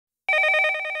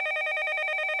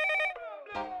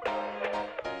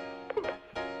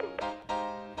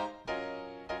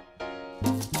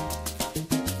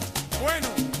Bueno,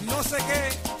 no sé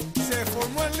qué, se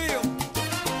formó el lío.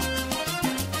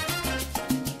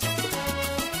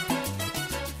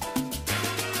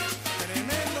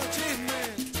 Tremendo chisme.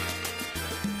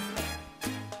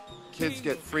 Kids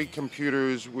get free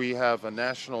computers. We have a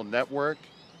national network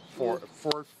for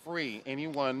free.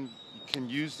 Anyone can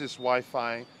use this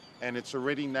Wi-Fi, and it's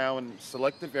already now in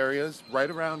selective areas right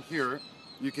around here.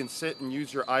 You can sit and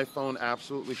use your iPhone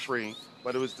absolutely free,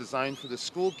 but it was designed for the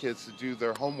school kids to do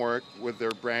their homework with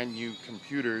their brand new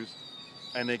computers,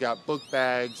 and they got book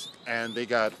bags and they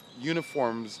got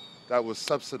uniforms that was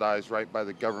subsidized right by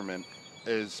the government,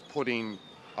 is putting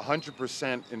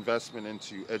 100% investment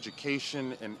into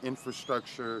education and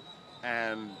infrastructure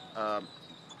and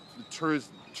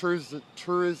tourist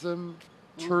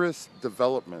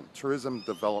development.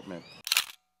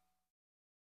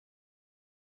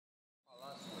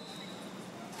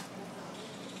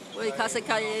 Wait, Casa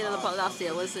Calle de la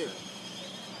Palacia, what's it?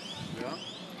 Yeah.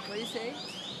 What do you say?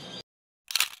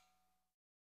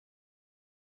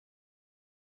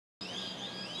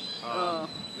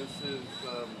 This is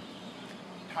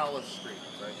Palace Street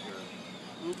right here.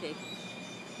 Okay.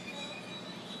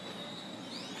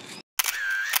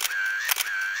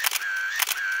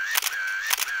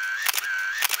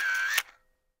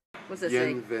 What's that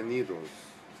say? Bienvenidos.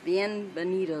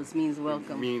 Bienvenidos means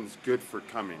welcome. It means good for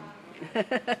coming.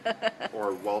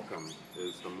 Or welcome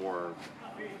is the more...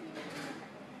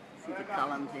 See the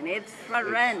columns in it's for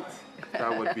rent.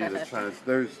 That would be the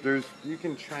there's you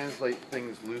can translate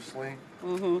things loosely.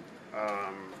 Because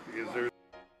there's...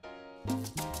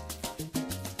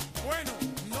 Bueno,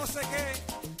 no sé qué,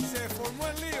 se formó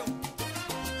el lío.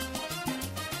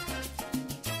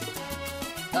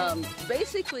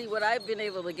 Basically, what I've been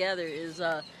able to gather is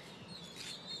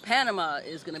Panama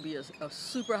is going to be a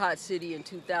super hot city in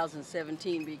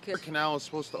 2017 because The canal is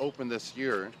supposed to open this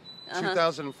year.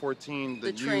 2014,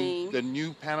 the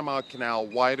new Panama Canal,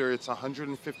 wider, it's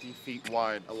 150 feet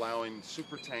wide, allowing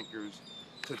super tankers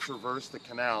to traverse the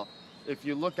canal. If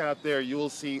you look out there, you will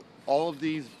see all of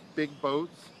these big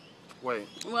boats. Wait.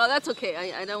 Well, that's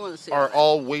okay. I don't want to say are that.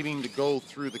 all waiting to go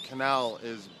through the canal,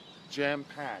 is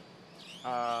jam-packed.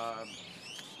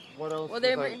 What else? Well,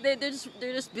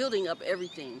 they're just building up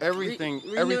everything. Everything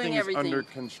is under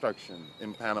construction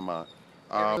in Panama.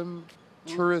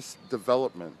 Tourism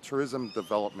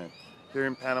development. Here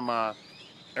in Panama,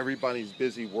 everybody's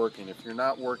busy working. If you're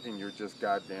not working, you're just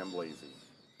goddamn lazy.